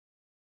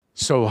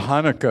So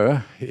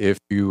Hanukkah, if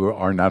you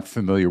are not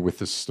familiar with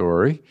the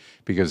story,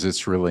 because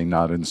it's really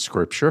not in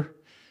Scripture,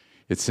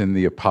 it's in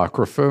the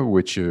Apocrypha,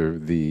 which are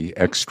the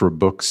extra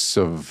books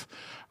of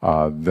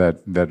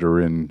that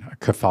are in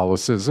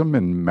Catholicism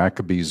in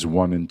Maccabees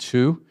 1 and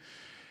 2.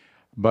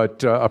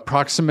 But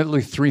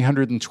approximately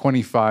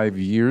 325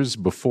 years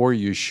before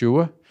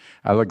Yeshua,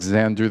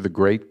 Alexander the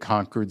Great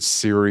conquered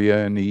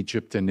Syria and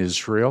Egypt and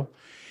Israel,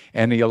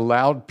 and he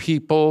allowed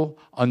people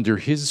under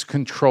his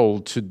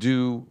control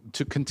to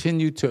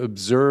continue to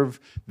observe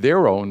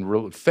their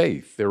own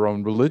faith, their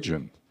own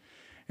religion.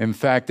 In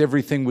fact,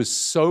 everything was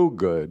so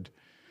good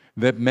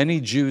that many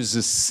Jews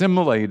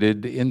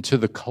assimilated into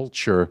the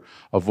culture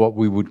of what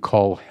we would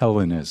call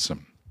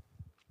Hellenism,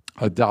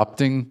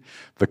 adopting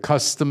the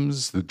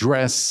customs, the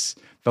dress,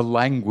 the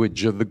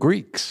language of the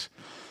Greeks.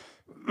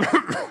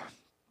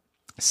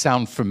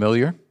 Sound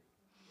familiar?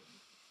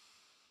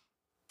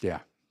 Yeah,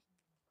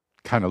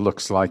 kind of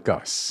looks like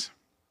us.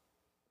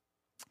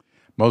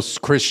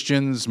 Most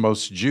Christians,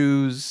 most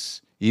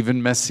Jews,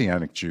 even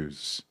Messianic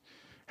Jews,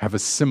 have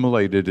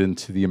assimilated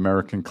into the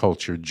American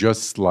culture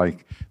just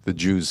like the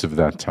Jews of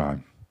that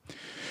time.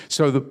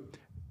 So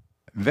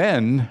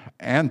then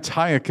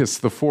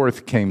Antiochus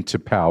IV came to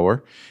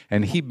power,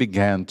 and he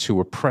began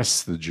to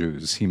oppress the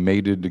Jews. He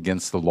made it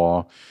against the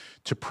law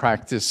to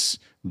practice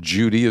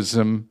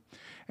Judaism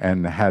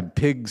and had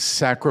pigs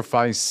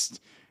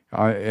sacrificed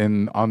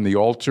on the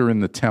altar in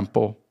the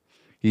temple.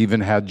 He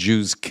even had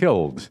Jews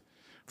killed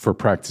for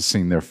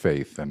practicing their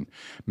faith. And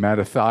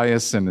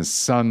Mattathias and his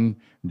son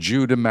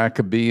Judah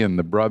Maccabee and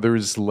the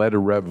brothers led a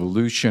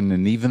revolution,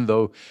 and even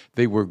though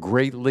they were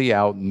greatly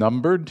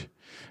outnumbered,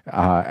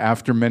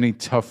 after many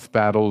tough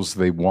battles,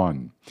 they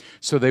won.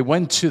 So they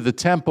went to the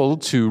temple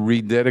to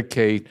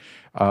rededicate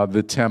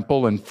the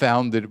temple and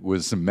found that it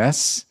was a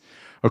mess.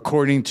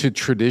 According to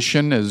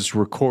tradition, as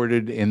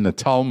recorded in the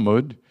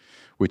Talmud,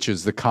 which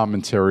is the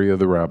commentary of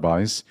the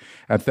rabbis,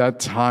 at that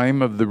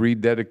time of the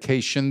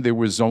rededication, there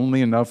was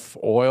only enough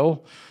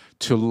oil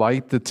to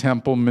light the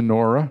temple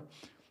menorah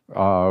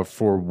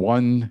for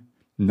one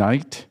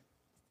night.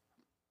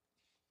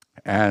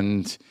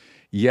 And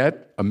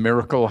yet a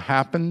miracle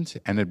happened,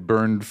 and it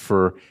burned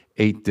for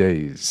 8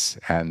 days.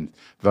 And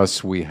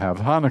thus we have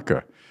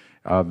Hanukkah,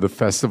 the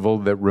festival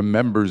that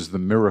remembers the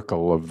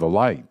miracle of the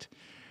light.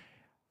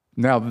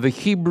 Now, the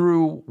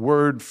Hebrew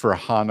word for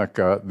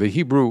Hanukkah, the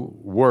Hebrew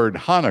word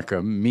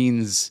Hanukkah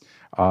means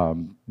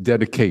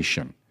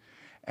dedication.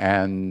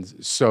 And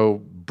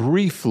so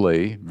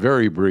briefly,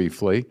 very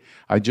briefly,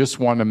 I just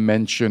want to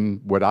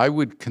mention what I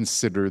would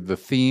consider the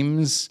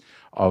themes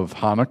of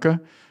Hanukkah.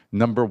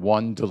 Number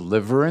one,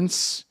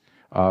 deliverance,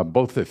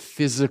 both a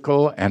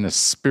physical and a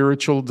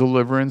spiritual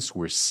deliverance.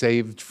 We're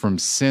saved from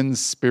sin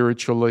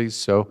spiritually.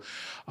 So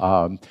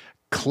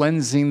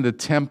cleansing the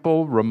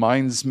temple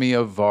reminds me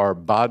of our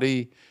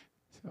body,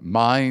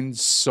 mind,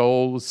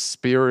 soul,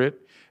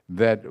 spirit,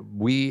 that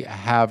we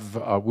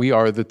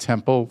are the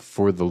temple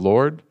for the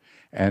Lord.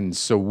 And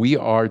so we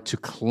are to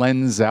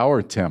cleanse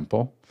our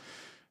temple.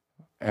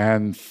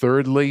 And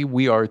thirdly,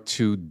 we are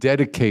to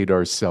dedicate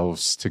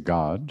ourselves to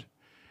God.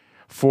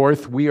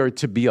 Fourth, we are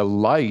to be a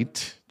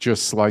light,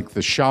 just like the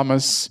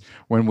Shamas.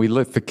 When we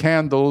lit the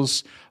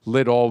candles,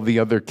 lit all the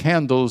other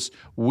candles,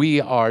 we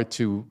are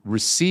to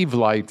receive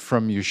light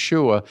from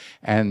Yeshua,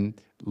 and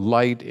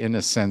light, in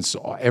a sense,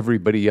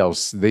 everybody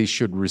else, they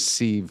should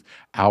receive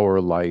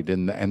our light,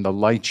 and the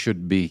light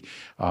should be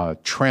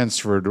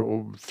transferred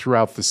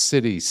throughout the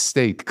city,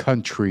 state,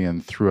 country,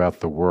 and throughout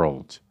the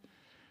world.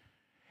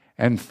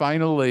 And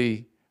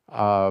finally,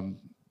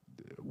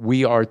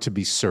 we are to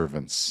be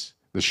servants.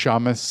 The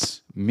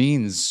Shamas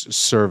means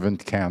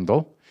servant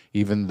candle,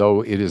 even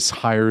though it is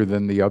higher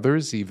than the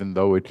others, even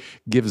though it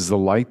gives the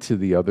light to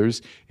the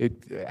others.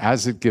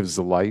 As it gives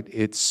the light,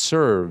 it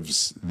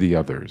serves the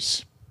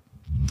others.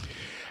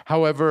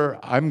 However,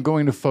 I'm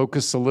going to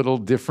focus a little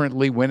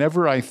differently.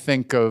 Whenever I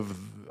think of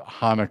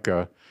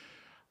Hanukkah,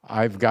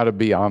 I've got to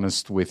be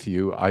honest with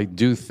you, I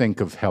do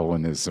think of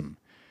Hellenism,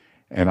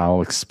 and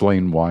I'll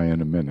explain why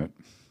in a minute.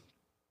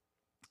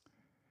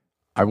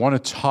 I want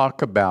to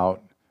talk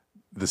about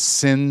the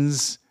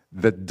sins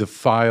that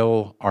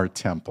defile our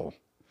temple.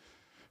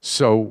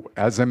 So,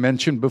 as I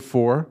mentioned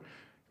before,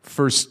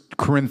 1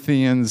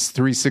 Corinthians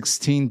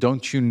 3:16,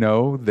 don't you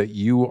know that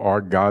you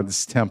are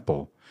God's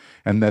temple,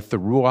 and that the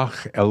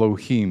Ruach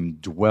Elohim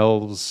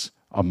dwells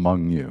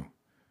among you?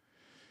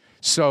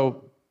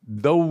 So,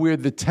 though we're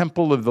the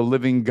temple of the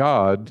living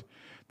God,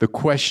 the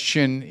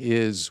question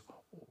is,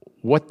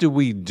 what do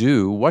we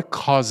do? What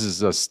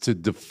causes us to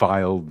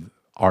defile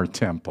our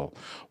temple?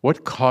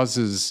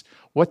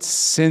 What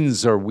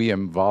sins are we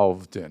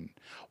involved in?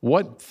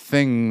 What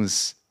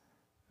things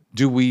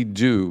do we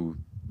do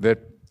that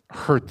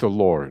hurt the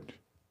Lord?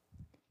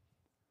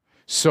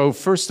 So,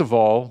 first of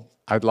all,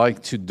 I'd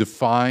like to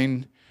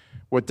define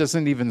what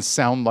doesn't even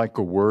sound like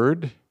a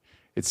word.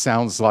 It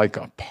sounds like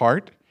a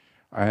part,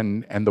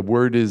 and the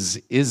word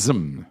is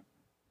ism.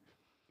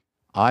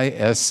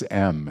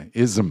 ISM,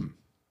 ism.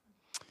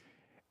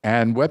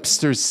 And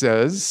Webster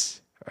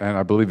says, and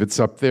I believe it's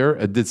up there,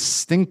 a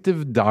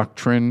distinctive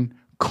doctrine,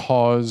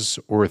 cause,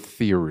 or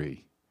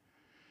theory.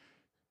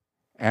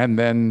 And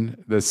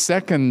then the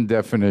second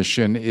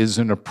definition is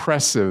an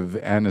oppressive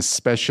and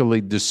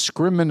especially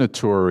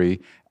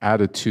discriminatory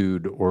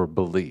attitude or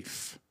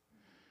belief.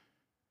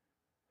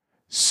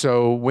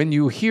 So when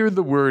you hear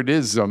the word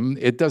ism,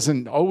 it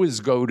doesn't always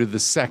go to the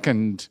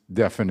second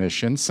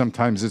definition.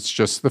 Sometimes it's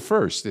just the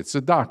first. It's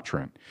a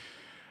doctrine.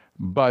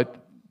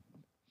 But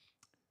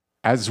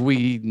as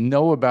we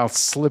know about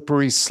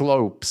slippery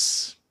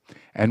slopes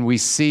and we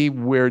see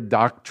where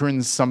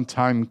doctrines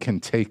sometimes can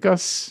take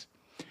us,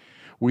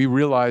 we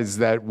realize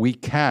that we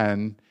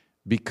can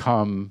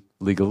become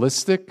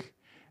legalistic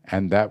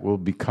and that will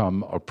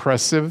become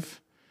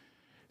oppressive.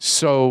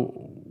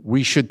 So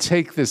we should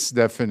take this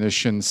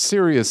definition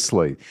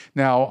seriously.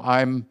 Now,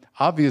 I'm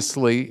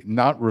obviously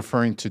not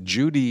referring to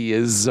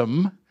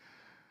Judaism.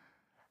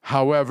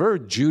 However,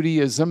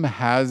 Judaism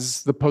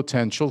has the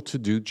potential to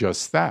do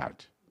just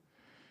that.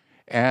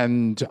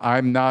 And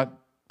I'm not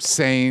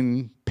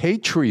saying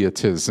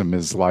patriotism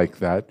is like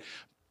that,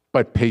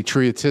 but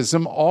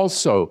patriotism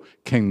also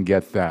can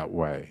get that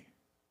way.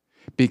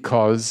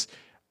 Because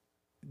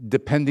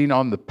depending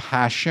on the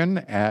passion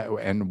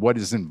and what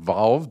is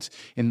involved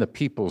in the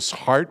people's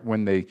heart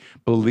when they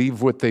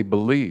believe what they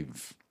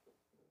believe.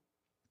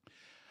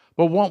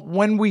 But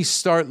when we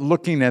start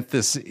looking at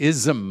this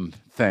ism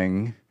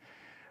thing,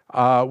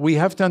 we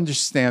have to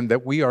understand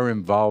that we are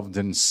involved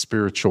in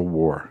spiritual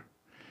war.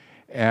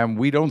 And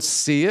we don't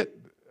see it,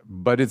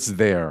 but it's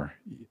there.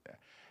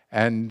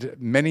 And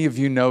many of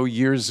you know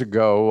years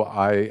ago,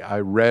 I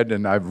read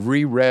and I've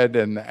reread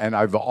and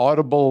I've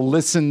audible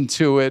listened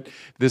to it,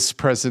 This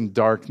Present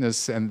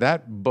Darkness. And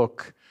that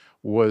book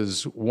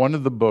was one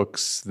of the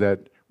books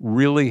that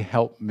really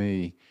helped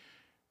me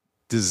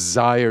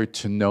desire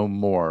to know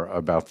more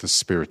about the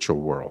spiritual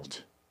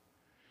world.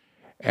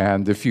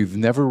 And if you've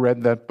never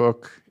read that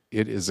book,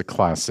 it is a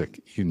classic.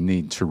 You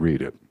need to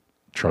read it.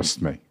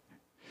 Trust me.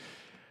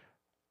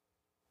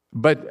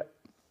 But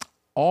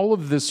all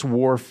of this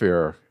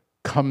warfare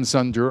comes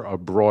under a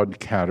broad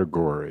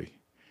category.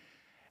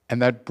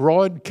 And that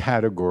broad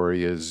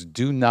category is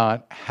do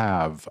not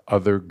have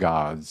other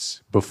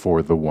gods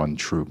before the one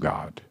true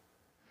God.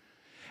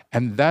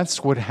 And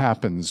that's what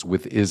happens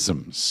with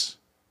isms.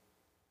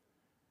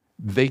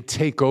 They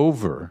take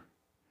over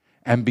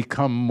and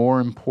become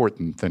more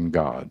important than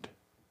God.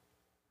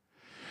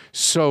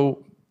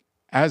 So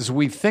as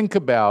we think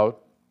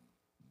about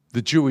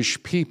the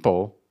Jewish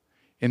people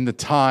in the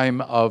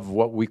time of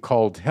what we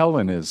called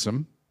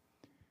Hellenism,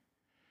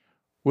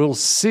 we'll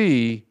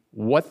see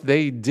what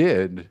they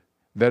did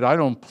that I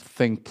don't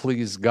think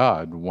pleased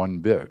God one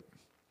bit.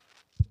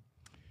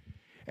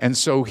 And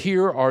so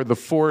here are the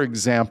 4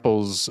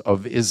 examples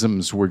of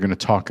isms we're going to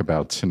talk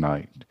about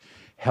tonight.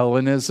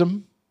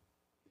 Hellenism,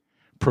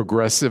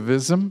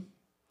 progressivism,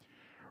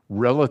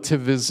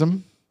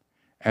 relativism,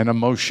 and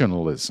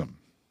emotionalism.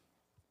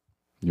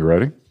 You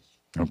ready?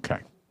 Okay.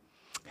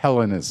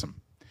 Hellenism.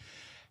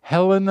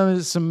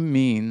 Hellenism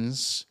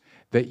means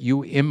that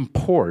you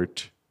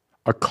import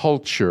a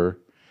culture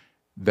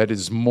that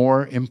is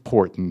more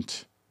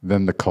important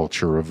than the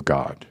culture of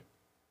God.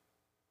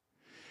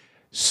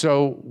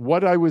 So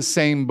what I was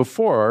saying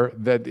before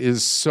that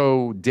is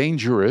so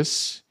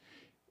dangerous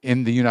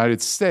in the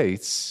United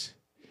States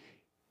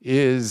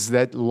is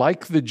that,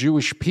 like the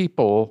Jewish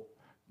people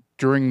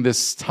during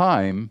this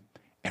time,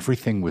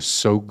 everything was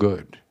so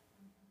good.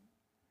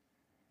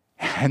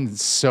 And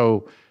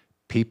so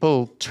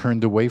people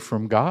turned away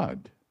from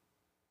God.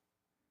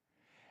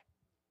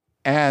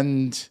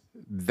 And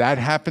that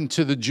happened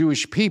to the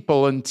Jewish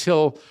people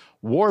until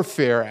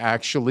warfare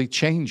actually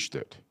changed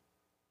it.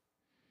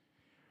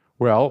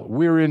 Well,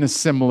 we're in a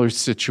similar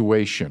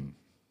situation.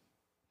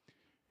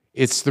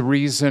 It's the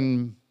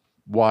reason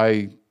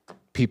why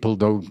people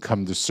don't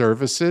come to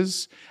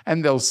services,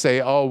 and they'll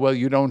say, oh, well,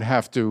 you don't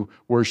have to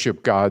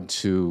worship God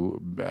you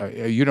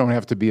don't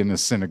have to be in a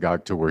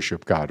synagogue to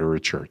worship God or a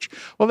church.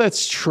 Well,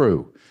 that's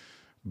true,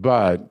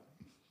 but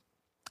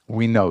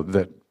we know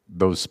that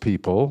those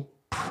people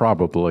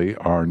probably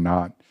are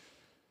not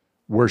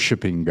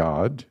worshiping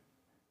God.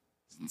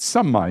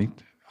 Some might,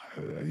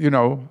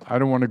 I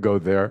don't want to go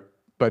there,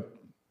 but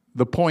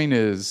the point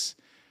is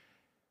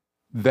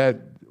that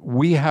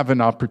we have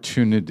an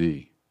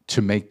opportunity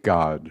to make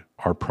God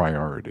our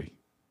priority.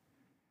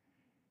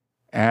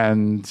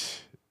 And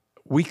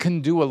we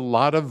can do a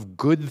lot of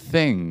good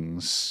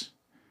things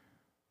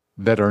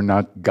that are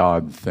not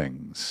God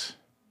things.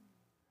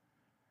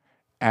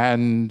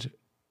 And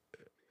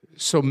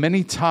so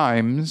many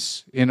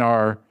times in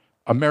our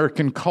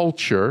American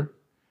culture,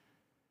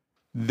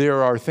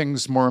 there are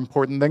things more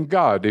important than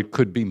God. It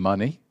could be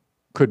money,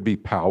 could be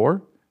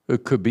power,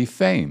 it could be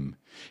fame.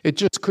 It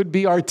just could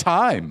be our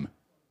time.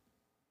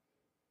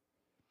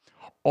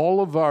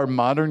 All of our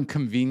modern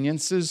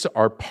conveniences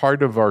are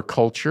part of our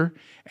culture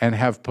and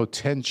have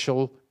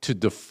potential to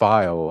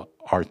defile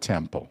our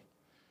temple.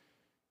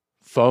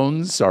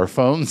 Our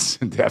phones,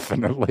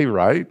 definitely,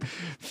 right?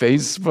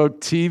 Facebook,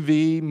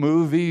 TV,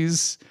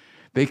 movies,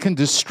 They can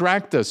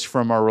distract us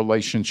from our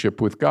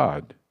relationship with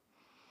God.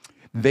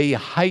 They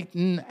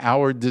heighten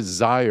our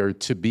desire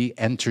to be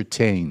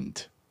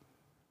entertained.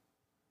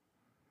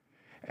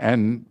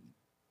 And,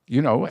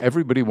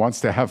 everybody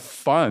wants to have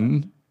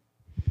fun.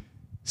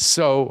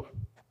 So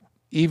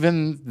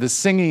even the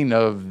singing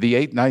of the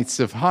 8 Nights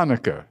of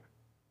Hanukkah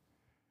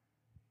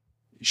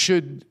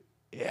should,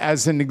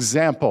 as an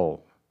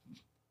example,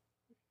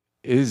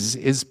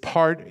 is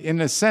part,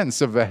 in a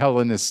sense, of a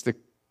Hellenistic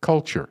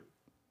culture.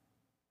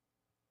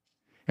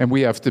 And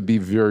we have to be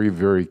very,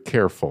 very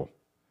careful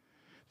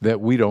that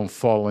we don't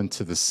fall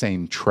into the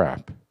same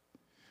trap.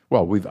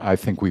 Well, I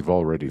think we've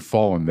already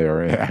fallen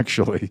there,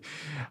 actually.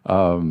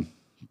 Our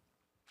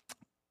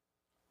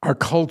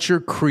culture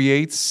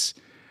creates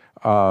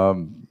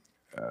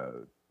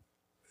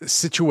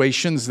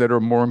situations that are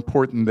more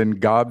important than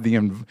God.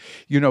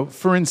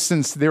 For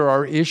instance, there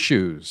are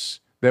issues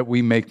that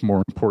we make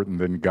more important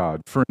than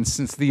God. For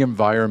instance, the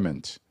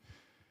environment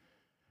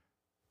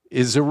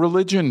is a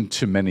religion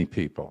to many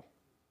people.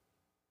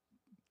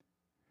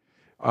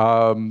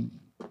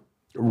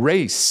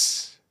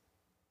 Race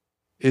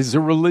is a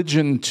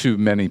religion to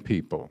many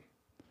people.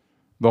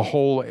 The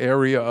whole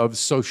area of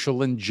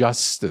social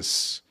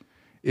injustice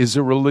is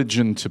a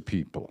religion to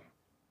people.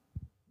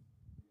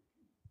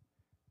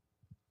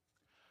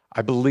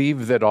 I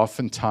believe that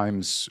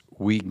oftentimes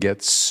we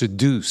get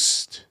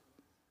seduced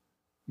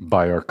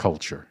by our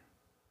culture.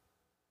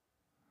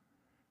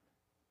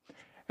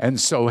 And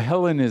so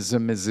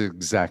Hellenism is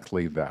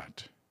exactly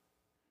that.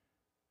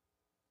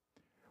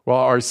 Well,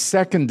 our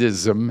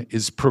secondism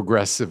is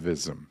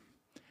progressivism.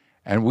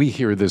 And we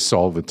hear this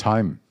all the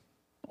time.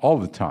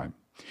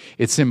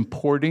 It's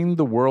importing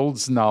the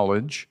world's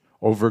knowledge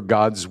over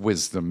God's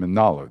wisdom and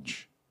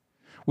knowledge.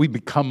 We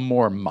become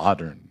more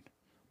modern,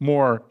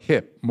 more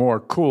hip, more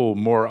cool,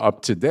 more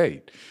up to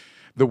date.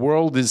 The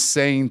world is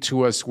saying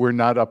to us we're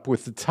not up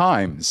with the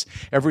times.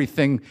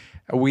 Everything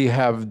we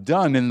have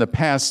done in the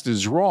past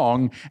is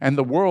wrong, and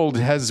the world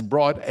has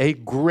brought a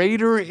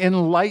greater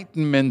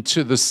enlightenment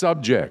to the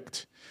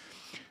subject.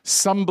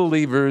 Some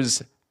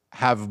believers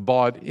have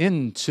bought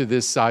into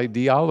this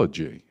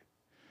ideology.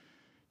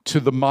 To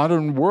the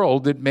modern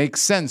world, it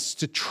makes sense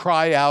to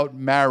try out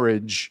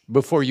marriage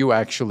before you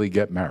actually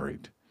get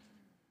married.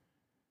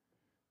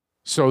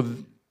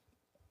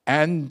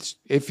 And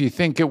if you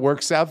think it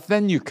works out,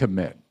 then you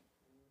commit.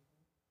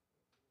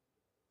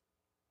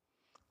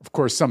 Of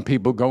course, some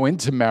people go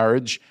into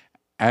marriage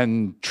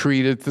and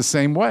treat it the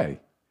same way.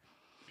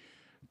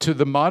 To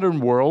the modern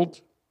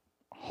world,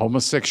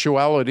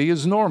 homosexuality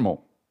is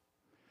normal.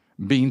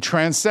 Being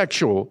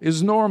transsexual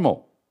is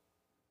normal.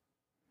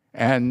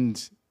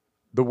 And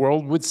the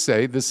world would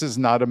say this is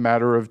not a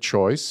matter of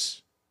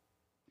choice.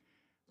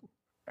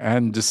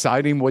 And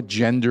deciding what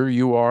gender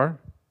you are.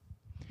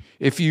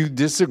 If you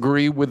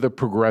disagree with a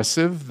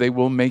progressive, they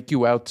will make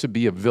you out to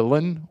be a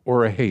villain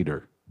or a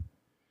hater.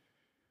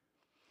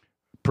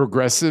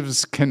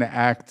 Progressives can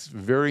act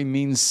very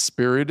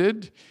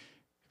mean-spirited.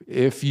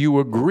 If you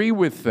agree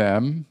with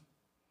them,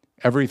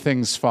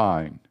 everything's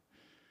fine.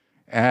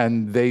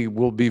 And they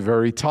will be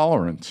very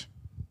tolerant.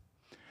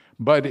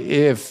 But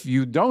if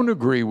you don't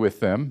agree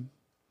with them,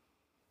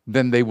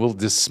 then they will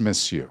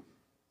dismiss you.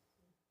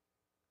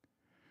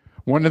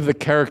 One of the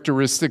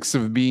characteristics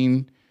of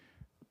being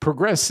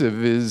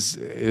progressive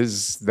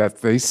is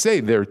that they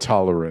say they're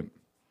tolerant,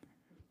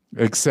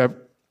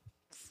 except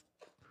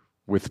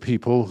with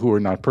people who are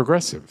not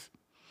progressive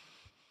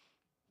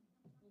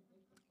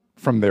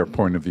from their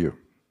point of view.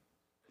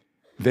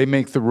 They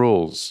make the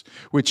rules,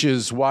 which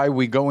is why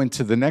we go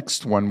into the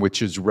next one,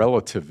 which is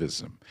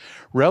relativism.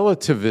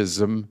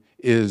 Relativism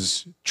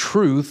is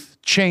truth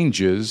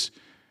changes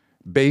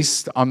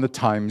based on the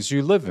times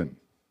you live in.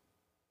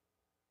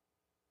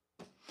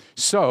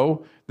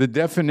 So the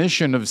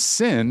definition of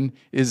sin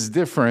is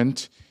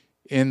different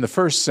in the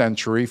 1st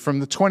century from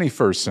the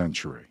 21st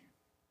century.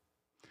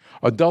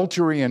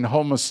 Adultery and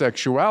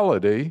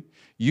homosexuality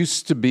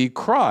used to be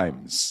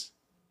crimes.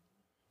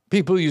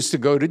 People used to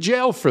go to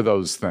jail for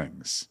those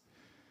things.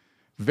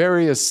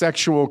 Various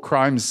sexual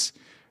crimes,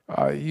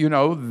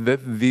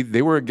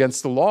 they were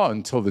against the law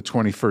until the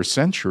 21st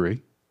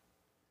century.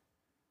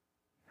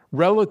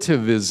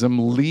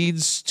 Relativism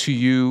leads to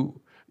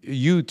you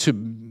to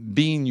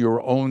being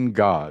your own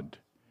God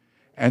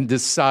and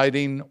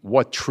deciding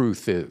what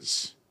truth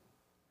is.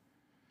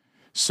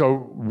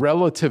 So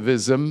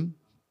relativism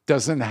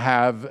doesn't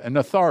have an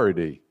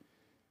authority.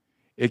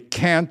 It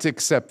can't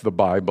accept the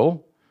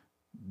Bible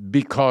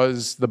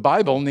because the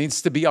Bible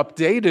needs to be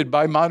updated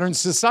by modern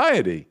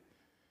society.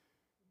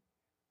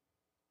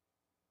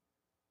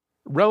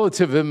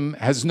 Relativism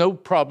has no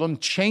problem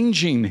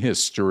changing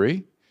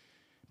history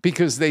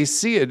because they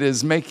see it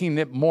as making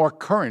it more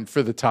current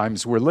for the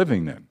times we're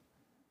living in.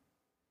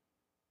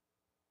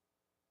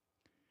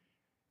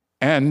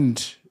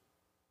 And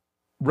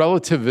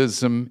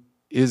relativism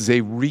is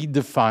a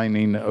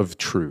redefining of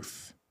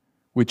truth,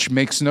 which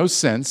makes no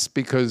sense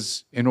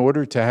because in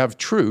order to have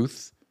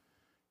truth,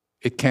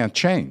 it can't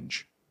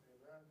change.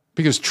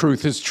 Because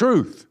truth is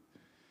truth.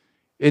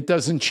 It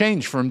doesn't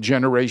change from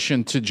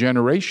generation to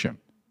generation.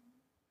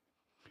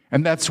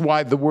 And that's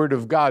why the Word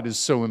of God is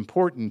so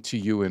important to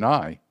you and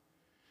I,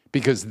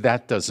 because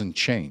that doesn't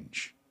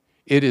change.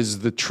 It is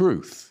the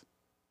truth.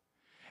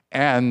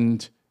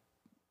 And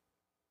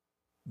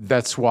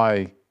that's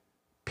why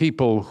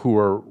people who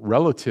are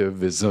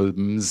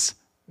relativisms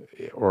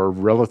or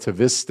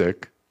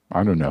relativistic,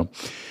 I don't know,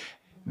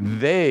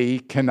 they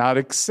cannot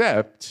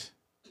accept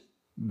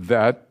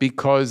that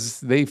because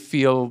they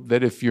feel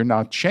that if you're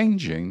not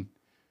changing,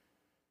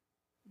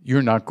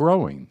 you're not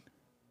growing.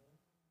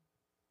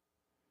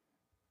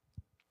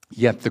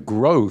 Yet the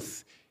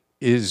growth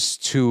is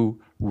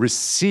to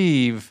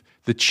receive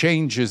the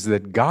changes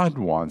that God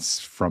wants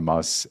from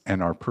us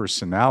and our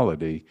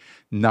personality,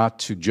 not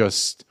to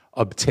just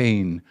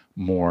obtain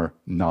more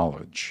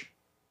knowledge.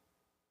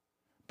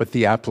 But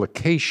the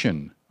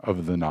application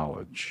of the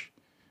knowledge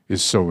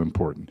is so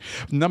important.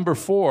 Number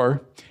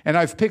 4, and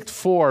I've picked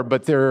 4,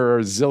 but there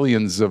are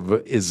zillions of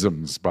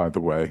isms, by the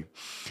way.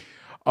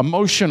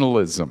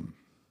 Emotionalism.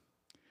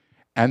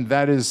 And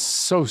that is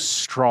so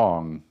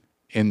strong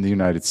in the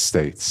United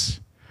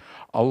States.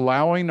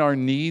 Allowing our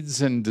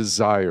needs and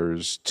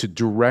desires to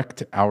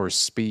direct our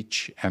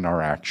speech and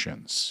our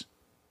actions.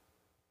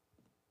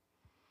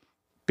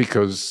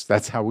 Because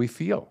that's how we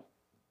feel.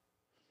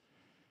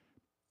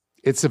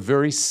 It's a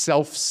very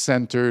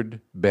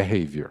self-centered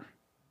behavior.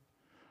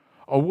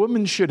 A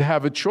woman should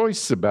have a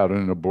choice about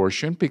an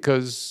abortion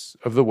because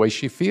of the way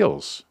she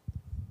feels.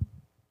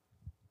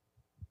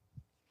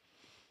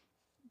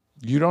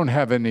 You don't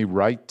have any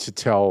right to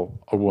tell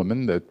a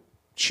woman that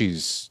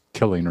she's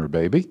killing her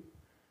baby.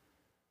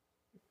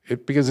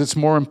 Because it's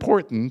more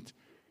important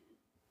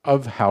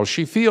of how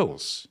she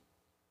feels.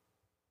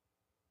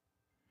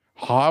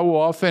 How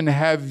often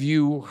have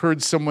you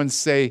heard someone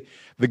say,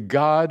 the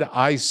God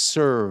I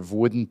serve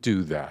wouldn't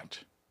do that?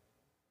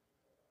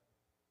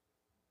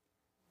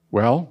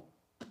 Well,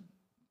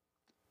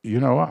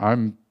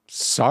 I'm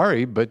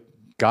sorry, but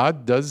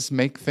God does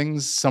make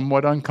things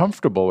somewhat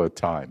uncomfortable at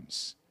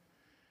times.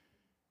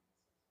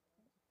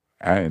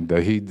 And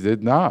he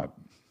did not.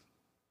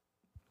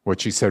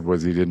 What she said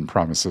was he didn't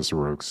promise us a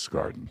rose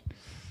garden.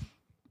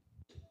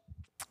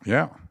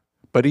 Yeah.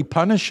 But he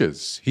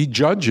punishes. He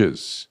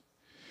judges.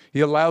 He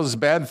allows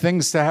bad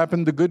things to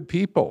happen to good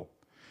people.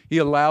 He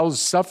allows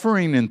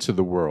suffering into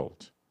the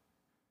world.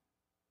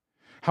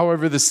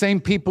 However, the same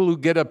people who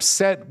get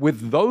upset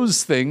with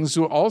those things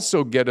will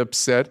also get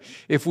upset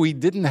if we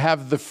didn't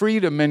have the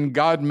freedom and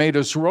God made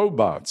us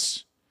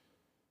robots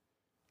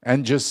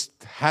and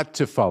just had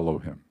to follow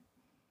him.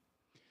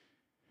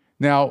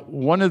 Now,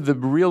 one of the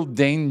real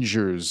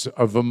dangers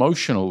of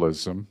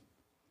emotionalism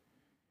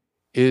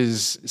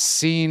is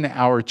seeing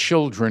our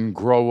children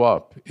grow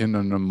up in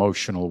an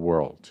emotional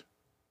world.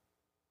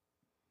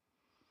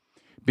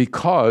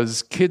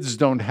 Because kids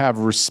don't have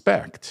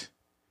respect.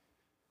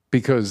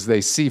 Because they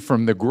see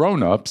from the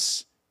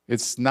grown-ups,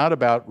 it's not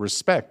about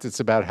respect, it's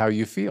about how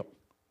you feel.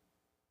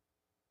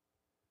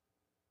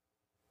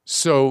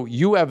 So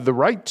you have the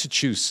right to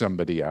choose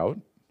somebody out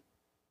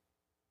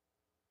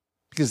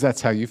because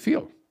that's how you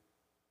feel.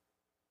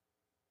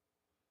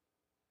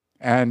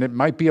 And it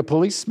might be a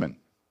policeman.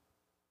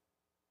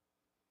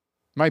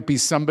 Might be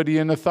somebody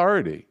in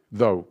authority,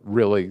 though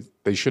really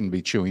they shouldn't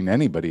be chewing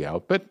anybody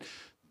out. But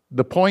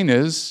the point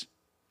is,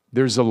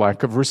 there's a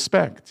lack of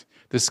respect.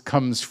 This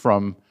comes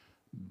from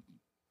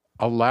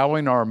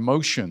allowing our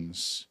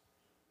emotions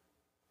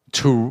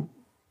to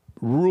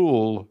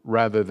rule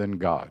rather than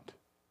God.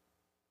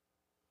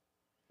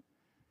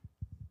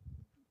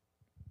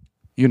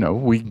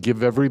 We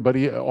give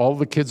everybody, all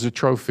the kids a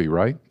trophy,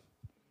 right?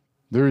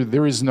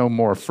 There is no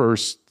more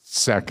first,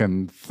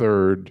 second,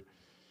 third.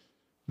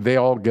 They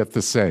all get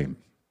the same.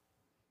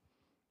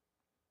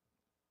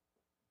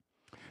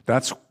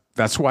 That's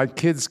why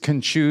kids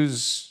can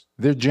choose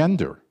their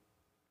gender,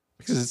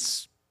 because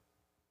it's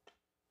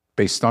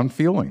based on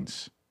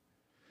feelings.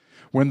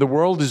 When the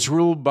world is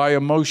ruled by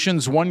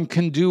emotions, one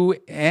can do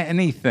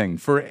anything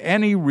for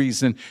any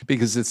reason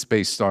because it's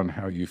based on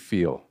how you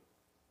feel.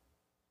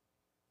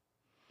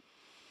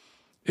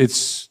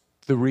 It's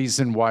the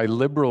reason why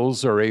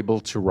liberals are able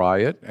to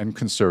riot and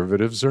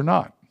conservatives are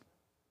not.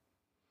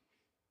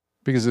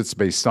 Because it's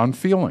based on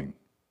feeling.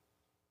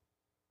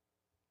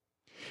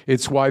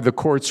 It's why the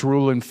courts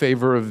rule in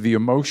favor of the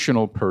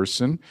emotional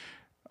person,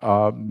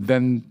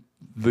 then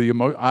the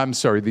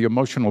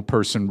emotional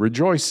person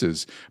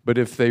rejoices. But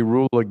if they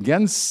rule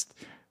against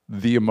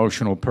the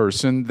emotional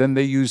person, then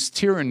they use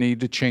tyranny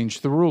to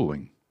change the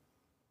ruling.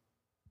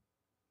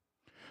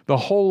 The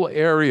whole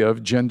area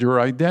of gender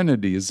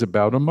identity is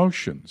about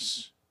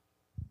emotions.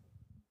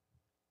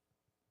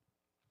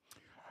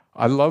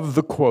 I love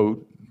the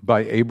quote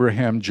by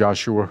Abraham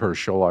Joshua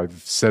Heschel.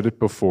 I've said it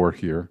before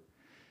here.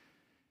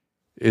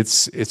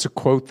 It's a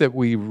quote that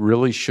we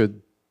really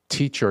should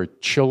teach our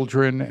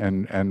children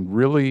and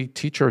really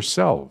teach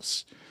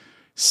ourselves.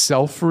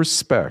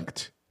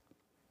 Self-respect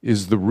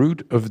is the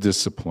root of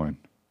discipline.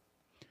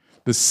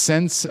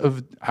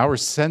 Our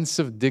sense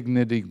of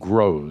dignity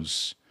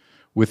grows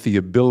with the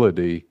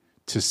ability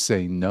to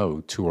say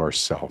no to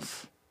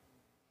ourselves.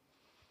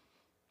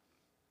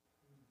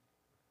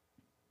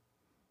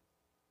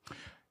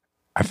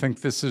 I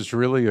think this is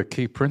really a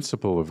key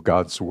principle of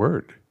God's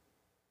Word,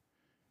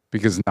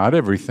 because not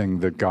everything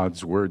that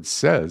God's Word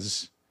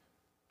says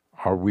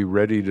are we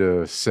ready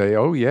to say,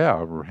 oh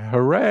yeah,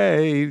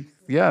 hooray,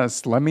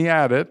 yes, let me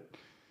at it.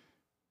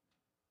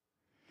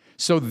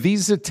 So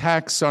these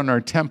attacks on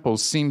our temple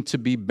seem to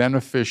be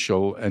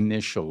beneficial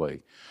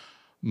initially.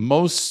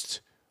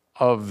 Most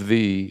of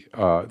the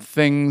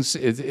things,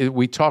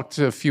 we talked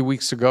a few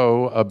weeks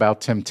ago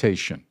about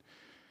temptation.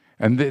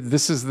 And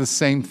this is the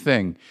same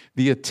thing.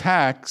 The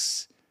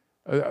attacks,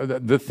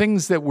 the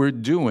things that we're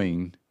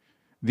doing,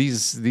 they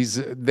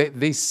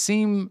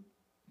seem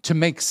to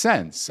make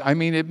sense. I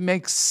mean, it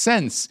makes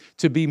sense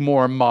to be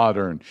more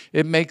modern.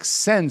 It makes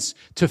sense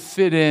to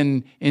fit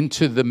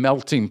into the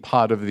melting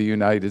pot of the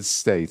United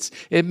States.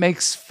 It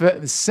makes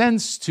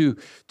sense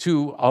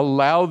to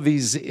allow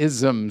these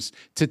isms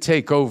to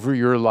take over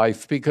your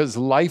life, because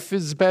life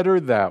is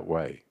better that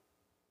way.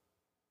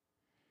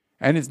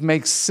 And it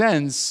makes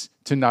sense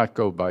to not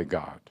go by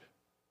God,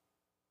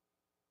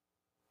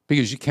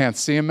 because you can't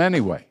see him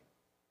anyway.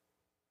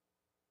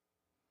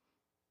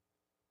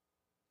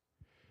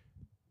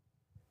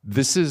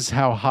 This is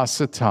how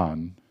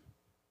Hasatan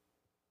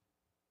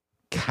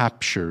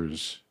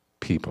captures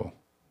people.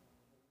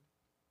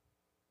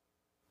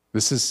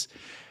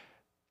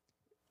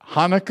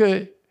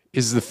 Hanukkah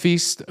is the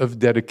feast of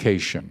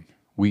dedication.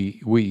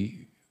 We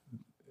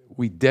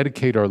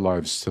dedicate our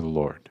lives to the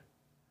Lord.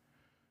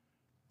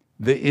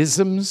 The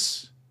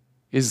isms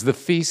is the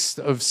feast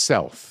of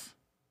self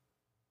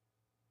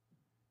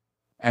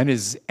and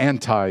is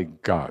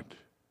anti-God.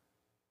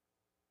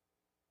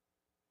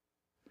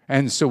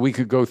 And so we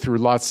could go through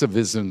lots of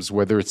isms,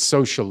 whether it's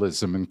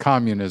socialism and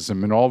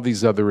communism and all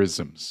these other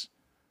isms.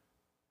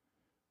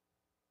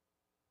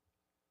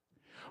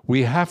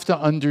 We have to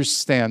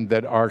understand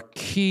that our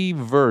key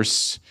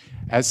verse,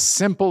 as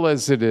simple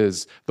as it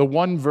is, the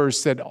one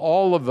verse that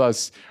all of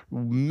us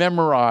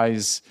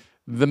memorize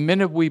the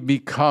minute we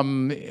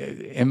become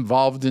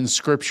involved in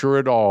Scripture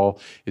at all,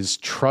 is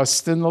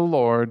trust in the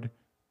Lord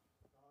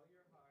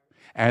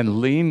and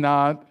lean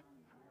not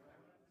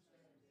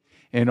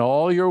in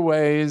all your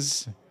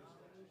ways,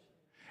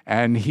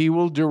 and he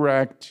will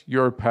direct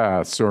your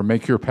paths, or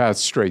make your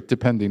paths straight,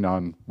 depending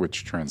on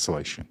which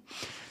translation.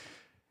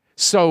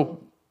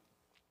 So,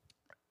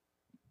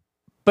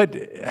 but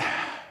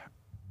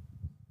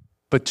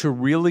to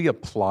really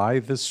apply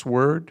this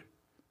word,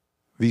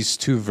 these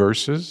two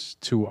verses,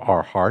 to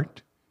our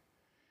heart,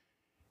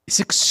 is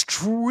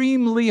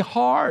extremely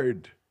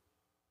hard.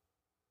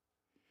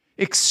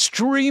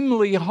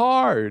 Extremely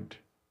hard.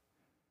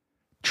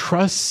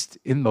 Trust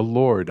in the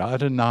Lord,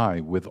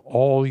 Adonai, with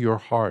all your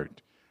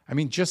heart. I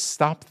mean, just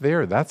stop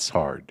there. That's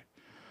hard.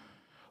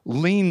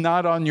 Lean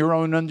not on your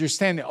own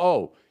understanding.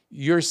 Oh,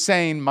 you're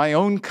saying my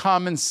own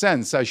common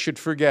sense, I should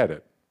forget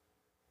it.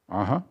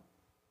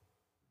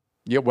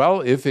 Yeah,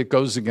 well, if it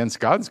goes against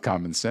God's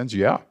common sense,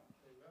 yeah.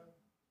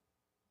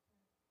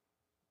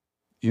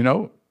 You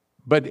know,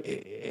 but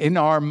in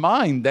our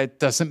mind, that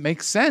doesn't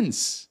make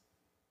sense.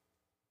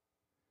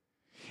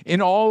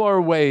 In all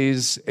our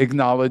ways,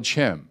 acknowledge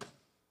him.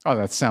 Oh,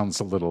 that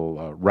sounds a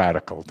little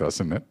radical,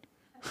 doesn't it?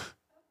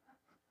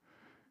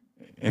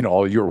 In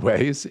all your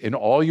ways,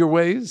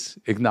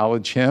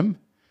 acknowledge him.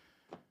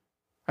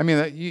 I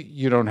mean,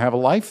 you don't have a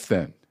life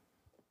then.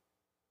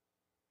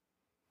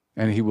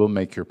 And he will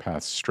make your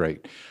path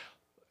straight.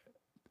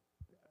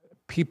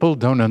 People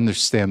don't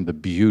understand the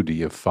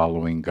beauty of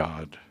following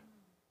God.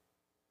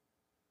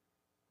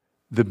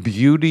 The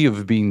beauty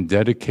of being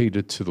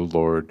dedicated to the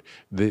Lord,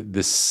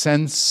 the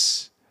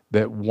sense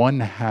that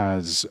one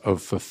has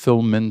of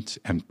fulfillment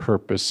and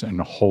purpose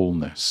and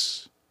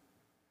wholeness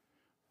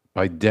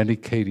by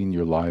dedicating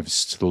your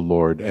lives to the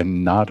Lord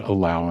and not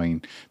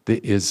allowing the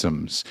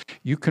isms.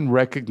 You can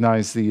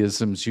recognize the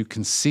isms, you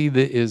can see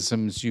the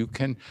isms, you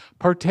can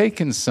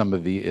partake in some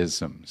of the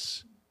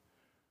isms,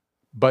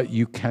 but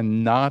you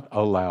cannot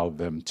allow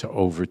them to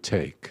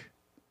overtake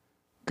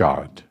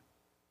God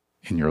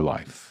in your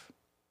life.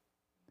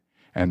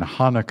 And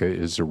Hanukkah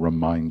is a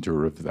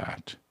reminder of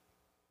that.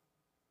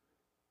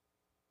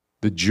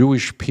 The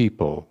Jewish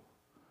people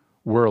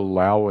were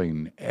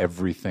allowing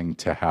everything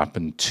to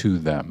happen to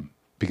them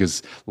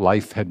because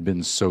life had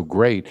been so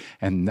great.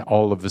 And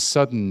all of a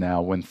sudden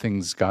now, when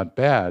things got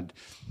bad,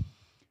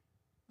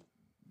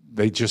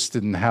 they just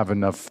didn't have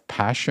enough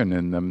passion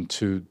in them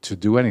to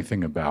do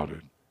anything about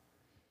it.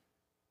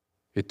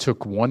 It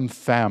took one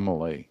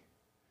family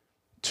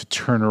to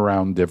turn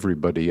around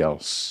everybody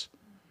else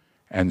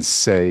and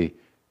say,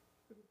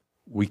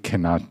 we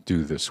cannot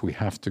do this. We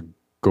have to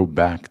go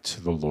back to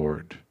the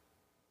Lord.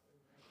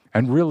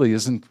 And really,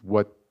 isn't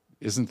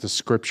the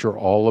Scripture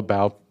all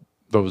about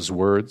those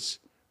words?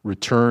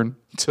 Return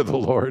to the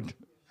Lord.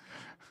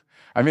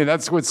 I mean,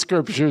 that's what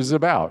Scripture is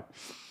about.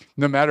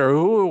 No matter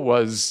who it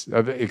was,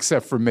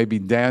 except for maybe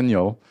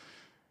Daniel,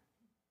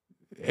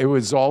 it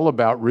was all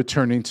about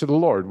returning to the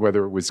Lord,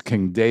 whether it was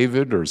King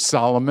David or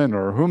Solomon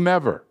or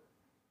whomever.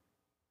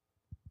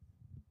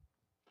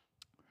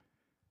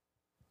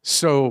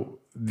 So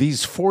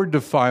these four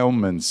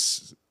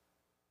defilements,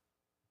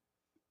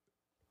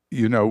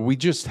 we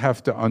just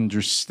have to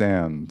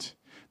understand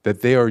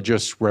that they are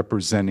just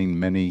representing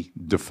many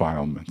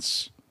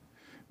defilements.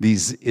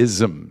 These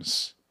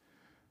isms,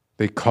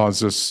 they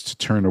cause us to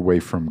turn away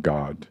from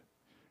God.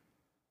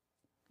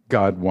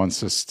 God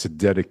wants us to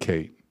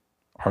dedicate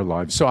our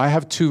lives. So I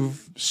have two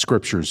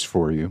scriptures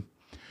for you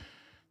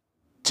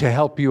to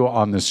help you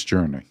on this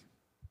journey.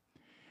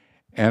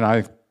 And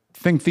I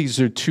think these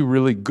are two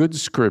really good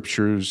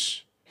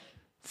scriptures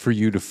for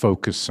you to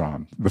focus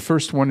on. The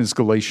first one is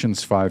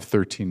Galatians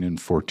 5:13 and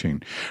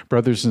 14.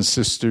 Brothers and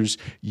sisters,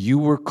 you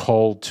were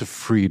called to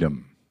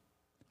freedom.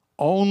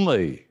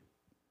 Only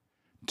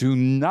do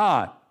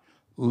not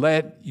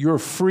let your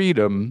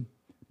freedom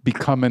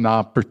become an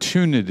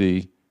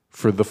opportunity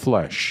for the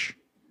flesh,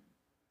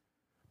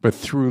 but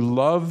through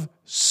love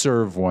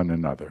serve one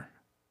another.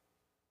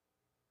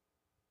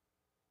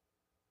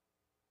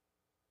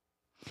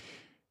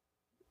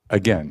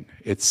 Again,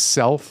 it's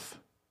self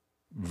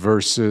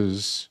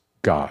versus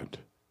God.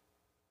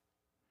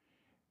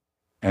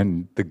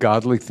 And the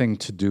godly thing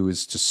to do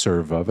is to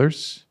serve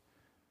others.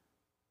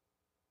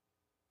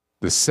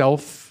 The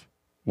self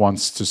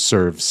wants to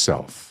serve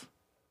self.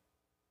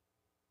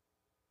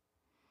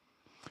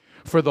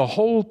 For the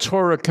whole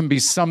Torah can be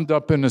summed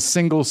up in a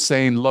single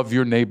saying, love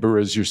your neighbor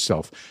as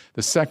yourself.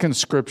 The second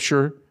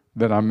scripture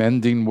that I'm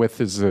ending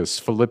with is this,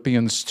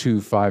 Philippians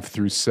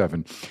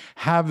 2:5-7.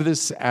 Have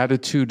this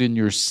attitude in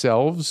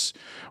yourselves,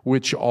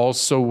 which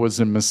also was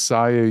in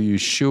Messiah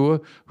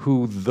Yeshua,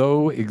 who,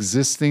 though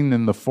existing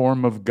in the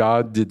form of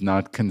God, did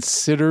not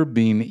consider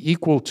being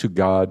equal to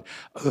God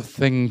a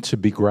thing to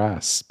be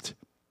grasped,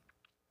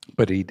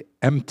 but he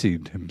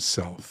emptied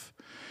himself,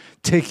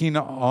 taking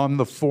on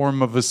the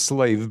form of a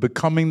slave,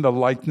 becoming the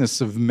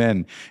likeness of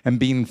men, and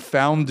being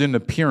found in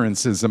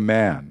appearance as a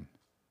man.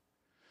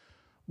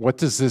 What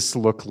does this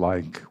look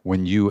like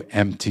when you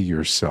empty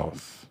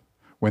yourself?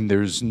 When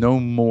there's no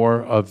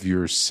more of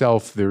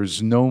yourself,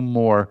 there's no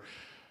more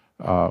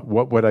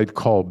what I'd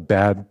call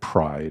bad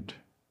pride.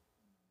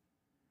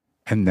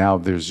 And now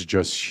there's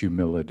just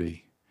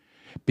humility.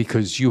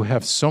 Because you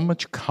have so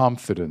much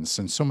confidence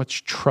and so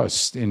much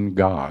trust in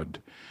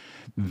God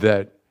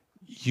that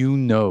you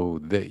know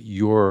that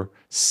your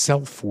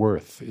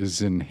self-worth is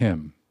in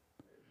Him,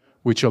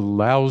 which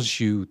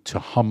allows you to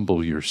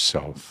humble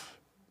yourself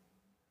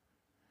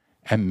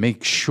and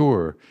make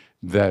sure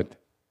that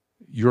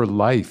your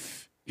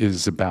life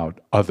is about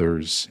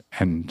others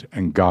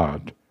and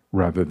God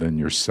rather than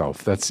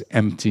yourself. That's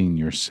emptying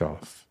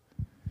yourself.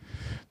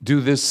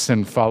 Do this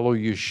and follow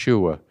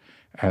Yeshua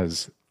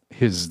as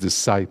his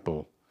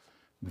disciple.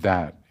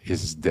 That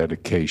is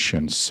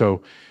dedication.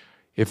 So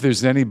if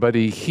there's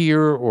anybody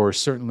here or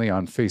certainly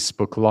on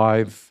Facebook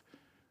Live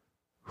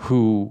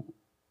who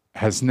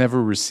has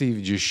never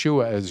received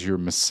Yeshua as your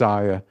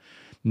Messiah,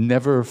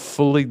 never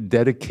fully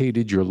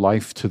dedicated your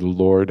life to the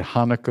Lord,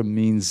 Hanukkah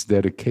means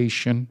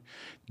dedication.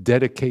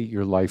 Dedicate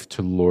your life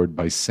to the Lord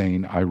by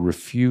saying, I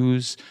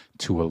refuse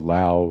to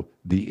allow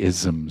the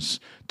isms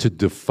to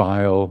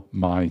defile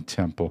my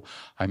temple.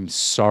 I'm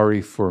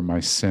sorry for my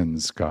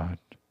sins, God.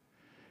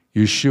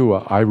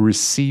 Yeshua, I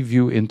receive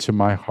you into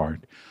my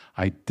heart.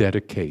 I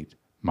dedicate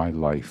my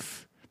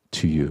life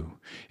to you.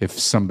 If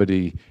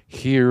somebody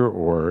here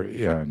or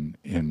in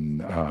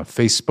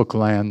Facebook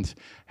land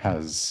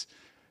has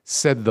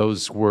said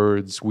those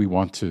words, we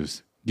want to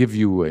give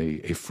you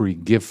a free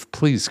gift.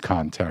 Please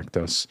contact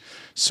us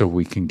so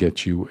we can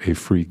get you a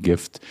free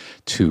gift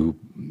to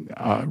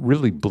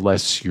really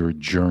bless your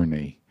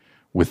journey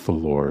with the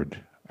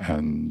Lord.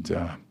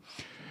 And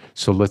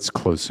so let's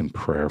close in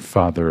prayer.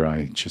 Father,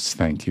 I just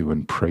thank you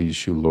and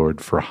praise you, Lord,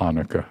 for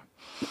Hanukkah.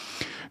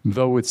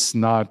 Though it's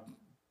not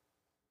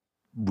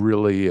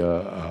really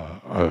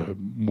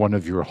one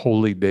of your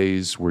holy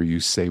days where you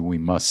say we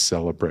must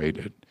celebrate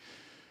it,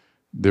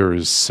 there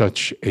is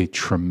such a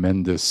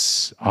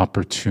tremendous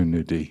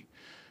opportunity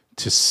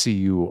to see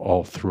you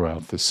all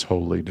throughout this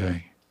holy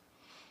day.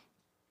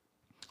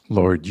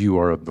 Lord, you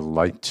are the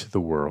light to the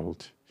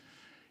world.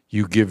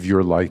 You give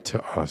your light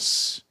to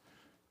us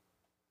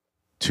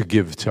to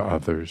give to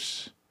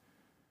others.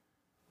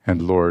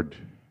 And Lord,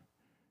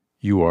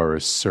 you are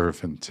a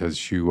servant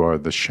as you are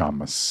the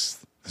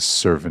shamas, the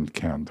servant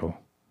candle.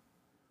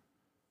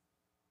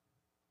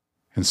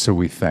 And so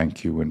we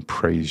thank you and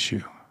praise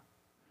you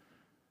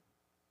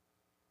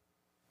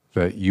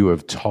that you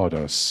have taught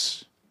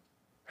us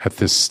at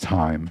this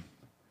time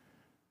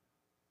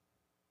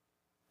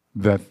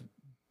that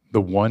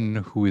the one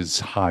who is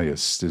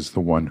highest is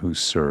the one who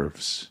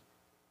serves.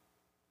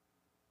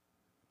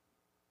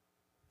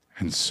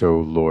 And so,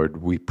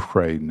 Lord, we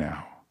pray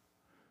now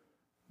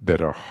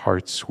that our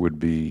hearts would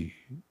be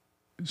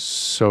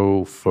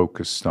so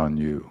focused on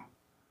you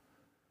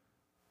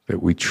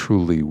that we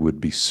truly would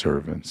be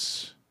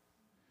servants.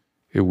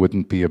 It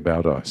wouldn't be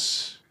about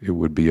us. It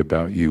would be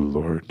about you,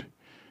 Lord,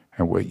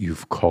 and what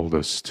you've called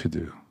us to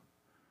do.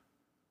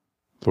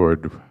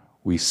 Lord,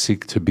 we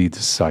seek to be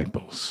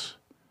disciples.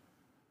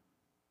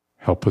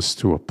 Help us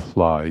to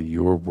apply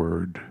your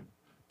word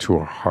to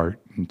our heart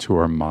and to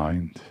our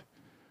mind,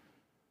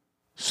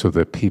 so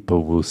that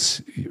people will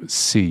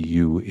see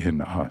you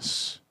in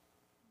us.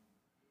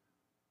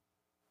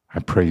 I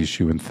praise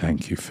you and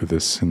thank you for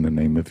this in the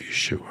name of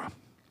Yeshua.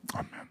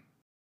 Amen.